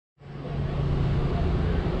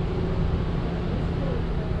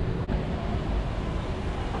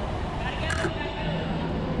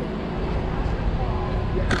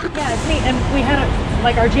and we had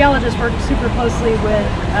like our geologists worked super closely with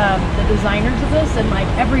the designers of this, and like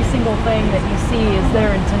every single thing that you see is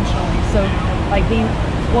there intentionally. So like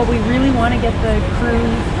what we really want to get the crew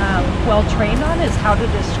well trained on is how to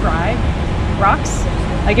describe rocks.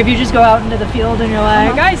 Like if you just go out into the field and you're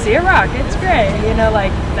like, I see a rock, it's great, you know,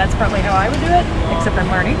 like that's probably how I would do it, except I'm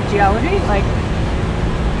learning geology, like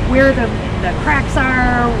where the cracks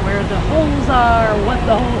are, where the holes are, what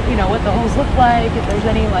the holes look like, if there's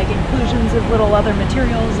any like inclusions of little other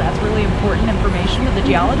materials. That's really important information to the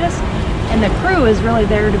geologist, and the crew is really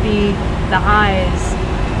there to be the eyes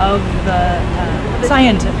of the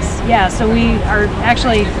scientists. Yeah, so we are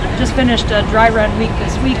actually just finished a dry run week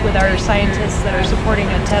this week with our scientists that are supporting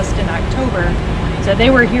a test in October. So they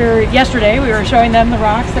were here yesterday. We were showing them the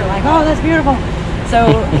rocks. They're like, oh, that's beautiful.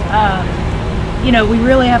 So you know, we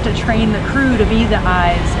really have to train the crew to be the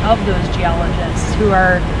eyes of those geologists who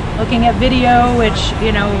are looking at video, which, you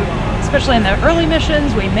know, especially in the early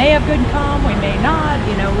missions, we may have good comm, we may not,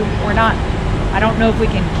 you know, we're not, I don't know if we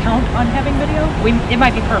can count on having video. It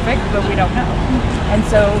might be perfect, but we don't know. And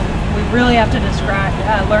so we really have to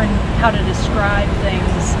learn how to describe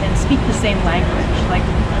things and speak the same language. Like,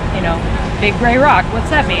 you know, big gray rock, what's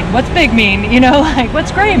that mean? What's big mean? You know, like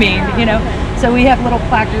what's gray mean? You know, so we have little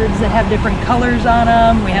placards that have different colors on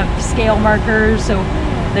them. We have scale markers. So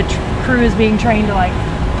the crew is being trained to like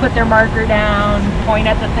put their marker down, point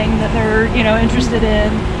at the thing that they're, you know, interested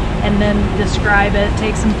in, and then describe it,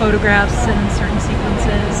 take some photographs in certain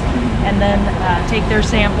sequences, and then take their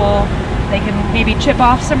sample. They can maybe chip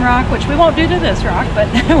off some rock, which we won't do to this rock, but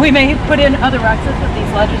we may put in other rocks. That's what these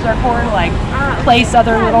ledges are for, like place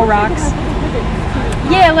other little rocks.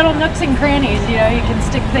 Yeah, little nooks and crannies, you know, you can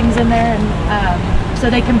stick things in there, and so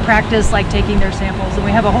they can practice like taking their samples. And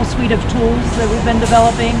we have a whole suite of tools that we've been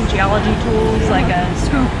developing, geology tools like a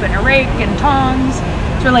scoop and a rake and tongs.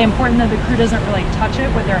 It's really important that the crew doesn't really touch it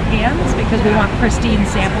with their hands because we want pristine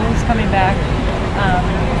samples coming back.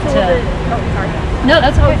 No,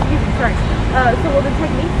 that's okay. Sorry. So will the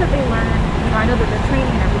techniques that they learn, you know, I know that they're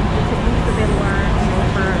training and everything, the techniques that they learn, you know,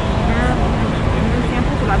 for their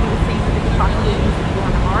samples, will that be the same that they could possibly use to go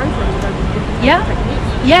on Mars, or will there be different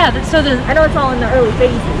techniques? Yeah, so I know it's all in the early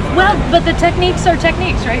phases. Well, but the techniques are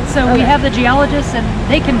techniques, right? So we have the geologists, and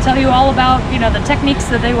they can tell you all about, you know, the techniques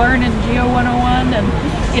that they learn in Geo 101, and,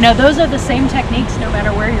 you know, those are the same techniques no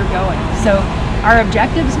matter where you're going. So our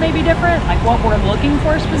objectives may be different, like what we're looking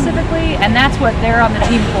for specifically, and that's what they're on the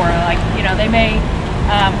team for. Like, you know, they may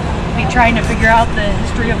be trying to figure out the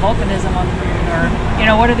history of volcanism on the moon, or, you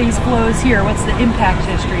know, what are these flows here? What's the impact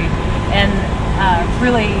history? And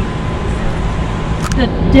really, the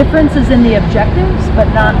difference is in the objectives, but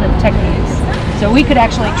not the techniques. So we could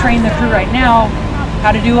actually train the crew right now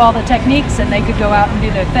how to do all the techniques, and they could go out and do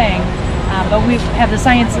their thing. But we have the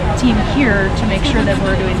science team here to make sure that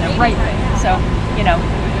we're doing the right thing. So, you know,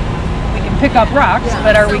 we can pick up rocks,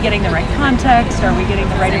 but are we getting the right context? Are we getting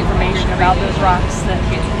the right information about those rocks that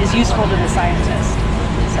is useful to the scientist?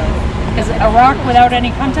 So, because a rock without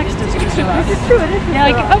any context is just a rock.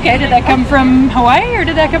 Yeah, like, okay, did that come from Hawaii or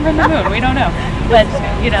did that come from the moon? We don't know. But,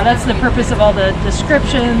 you know, that's the purpose of all the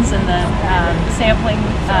descriptions and the sampling,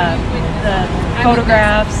 the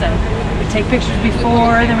photographs, and we take pictures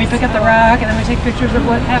before, then we pick up the rock, and then we take pictures of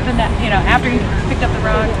what happened, you know, after you picked up the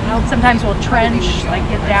rock. Sometimes we'll trench, like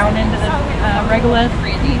get down into the regolith,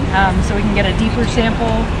 so we can get a deeper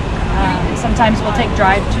sample. Sometimes we'll take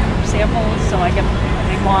drive tube samples, so like a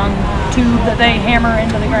big long tube that they hammer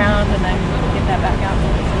into the ground and then get that back out.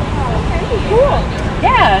 Okay, cool.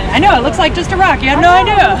 Yeah, I know, it looks like just a rock. You have no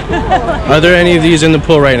idea. Are there any of these in the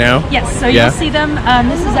pool right now? Yes, so you'll see them.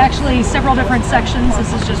 This is actually several different sections. This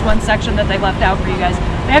is just one section that they left out for you guys.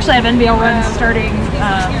 We actually have NBL runs starting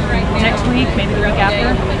next week, maybe the week after,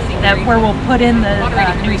 where we'll put in the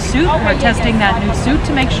new suit. We're testing that new suit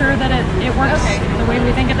to make sure that it works the way we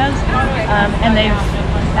think it does. And they've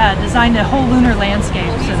designed a whole lunar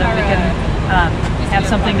landscape so that we can have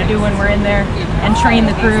something to do when we're in there and train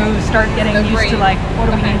the crew, start getting used to like what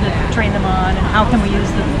do we need to train them on and how can we use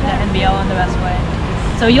the NBL in the best way.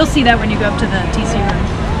 So you'll see that when you go up to the TC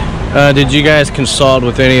room. Did you guys consult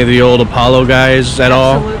with any of the old Apollo guys at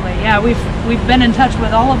all? Absolutely, yeah. We've been in touch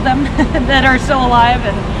with all of them that are still alive,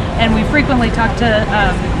 and we frequently talk to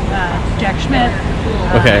Jack Schmidt.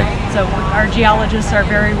 Okay. So our geologists are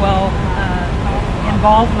very well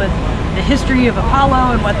involved with the history of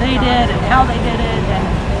Apollo and what they did and how they did it, and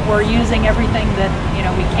we're using everything that, you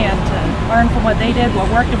know, we can to learn from what they did,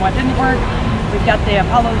 what worked and what didn't work. We've got the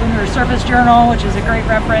Apollo Lunar Surface Journal, which is a great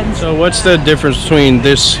reference. So what's the difference between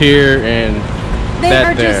this here and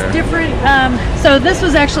that there? They are just different. So this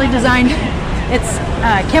was actually designed, it's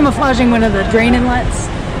camouflaging one of the drain inlets.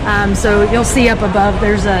 So you'll see up above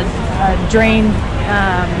there's a drain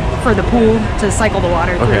for the pool to cycle the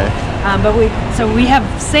water through. Okay. But we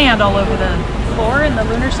have sand all over the floor in the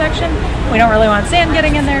lunar section. We don't really want sand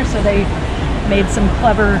getting in there, so they made some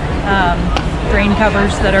clever drain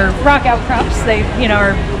covers that are rock outcrops. They,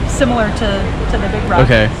 are similar to the big rock.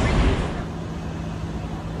 Okay.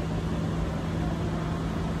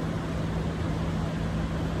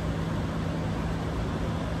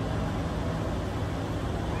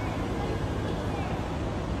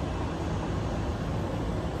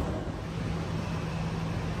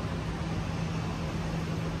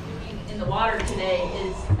 In the water today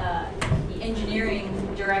is the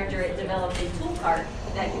engineering director developed a tool cart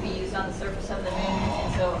that can be used on the surface of the moon,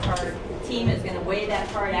 and so our team is going to weigh that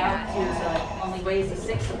part out to only weighs a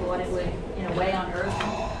sixth of what it would weigh on Earth.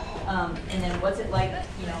 And then what's it like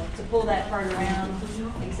to pull that part around?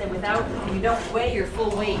 Like I said, if you don't weigh your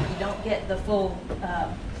full weight, you don't get the full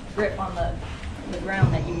grip on the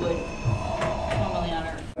ground that you would normally on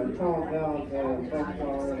Earth.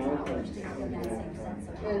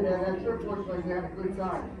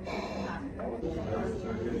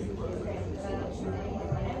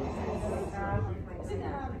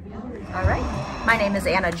 All right, my name is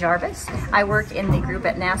Anna Jarvis. I work in the group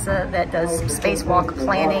at NASA that does spacewalk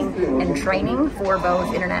planning and training for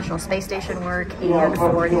both International Space Station work and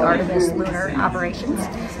for the Artemis lunar operations.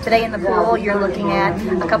 Today in the pool, you're looking at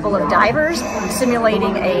a couple of divers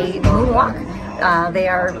simulating a moonwalk. They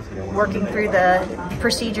are working through the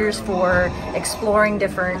procedures for exploring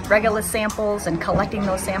different regolith samples and collecting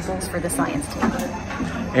those samples for the science team.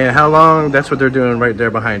 And how long? That's what they're doing right there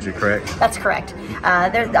behind you, correct? That's correct.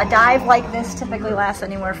 A dive like this typically lasts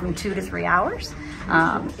anywhere from 2 to 3 hours.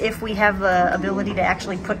 If we have the ability to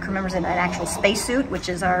actually put crew members in an actual spacesuit, which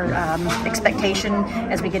is our expectation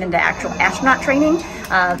as we get into actual astronaut training,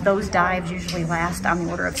 those dives usually last on the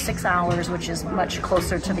order of 6 hours, which is much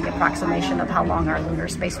closer to the approximation of how long our lunar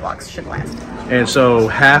spacewalks should last. And so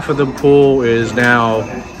half of the pool is now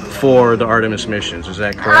for the Artemis missions, is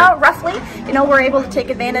that correct? Roughly. We're able to take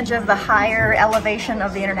advantage of the higher elevation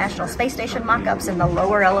of the International Space Station mock-ups and the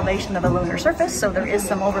lower elevation of the lunar surface, so there is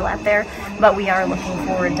some overlap there, but we are looking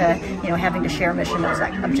forward to, having to share mission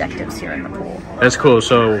objectives here in the pool. That's cool.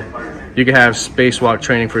 So you can have spacewalk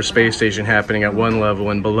training for a space station happening at one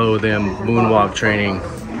level, and below them, moonwalk training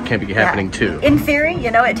can be happening too. In theory,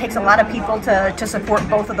 it takes a lot of people to support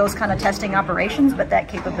both of those kind of testing operations, but that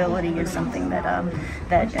capability is something that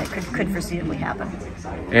could foreseeably happen.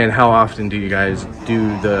 And how often do you guys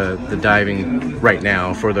do the diving right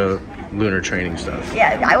now for the lunar training stuff?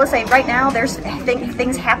 Yeah, I would say right now there's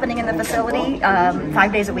things happening in the facility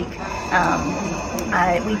 5 days a week.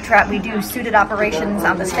 We do suited operations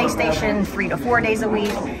on the space station 3 to 4 days a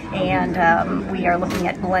week, and we are looking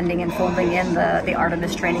at blending and folding in the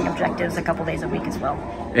Artemis training objectives a couple days a week as well.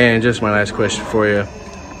 And just my last question for you,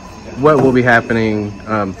 what will be happening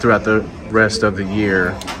throughout the rest of the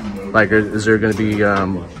year? Like, is there going to be,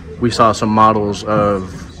 we saw some models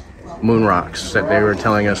of moon rocks that they were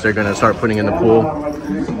telling us they're going to start putting in the pool.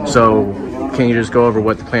 So can you just go over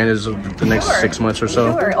what the plan is of the next 6 months or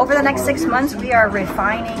so? Sure. Over the next 6 months, we are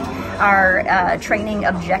refining our training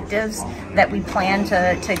objectives that we plan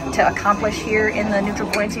to accomplish here in the Neutral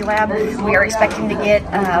Buoyancy Lab. We are expecting to get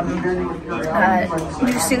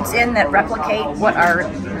new suits in that replicate what our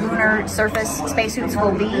lunar surface spacesuits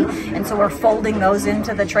will be, and so we're folding those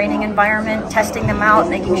into the training environment, testing them out,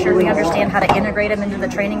 making sure we understand how to integrate them into the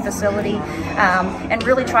training facility, and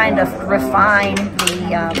really trying to refine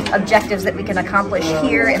the objectives that we can accomplish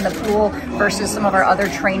here in the pool versus some of our other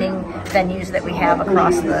training venues that we have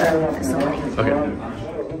across the facility. Okay.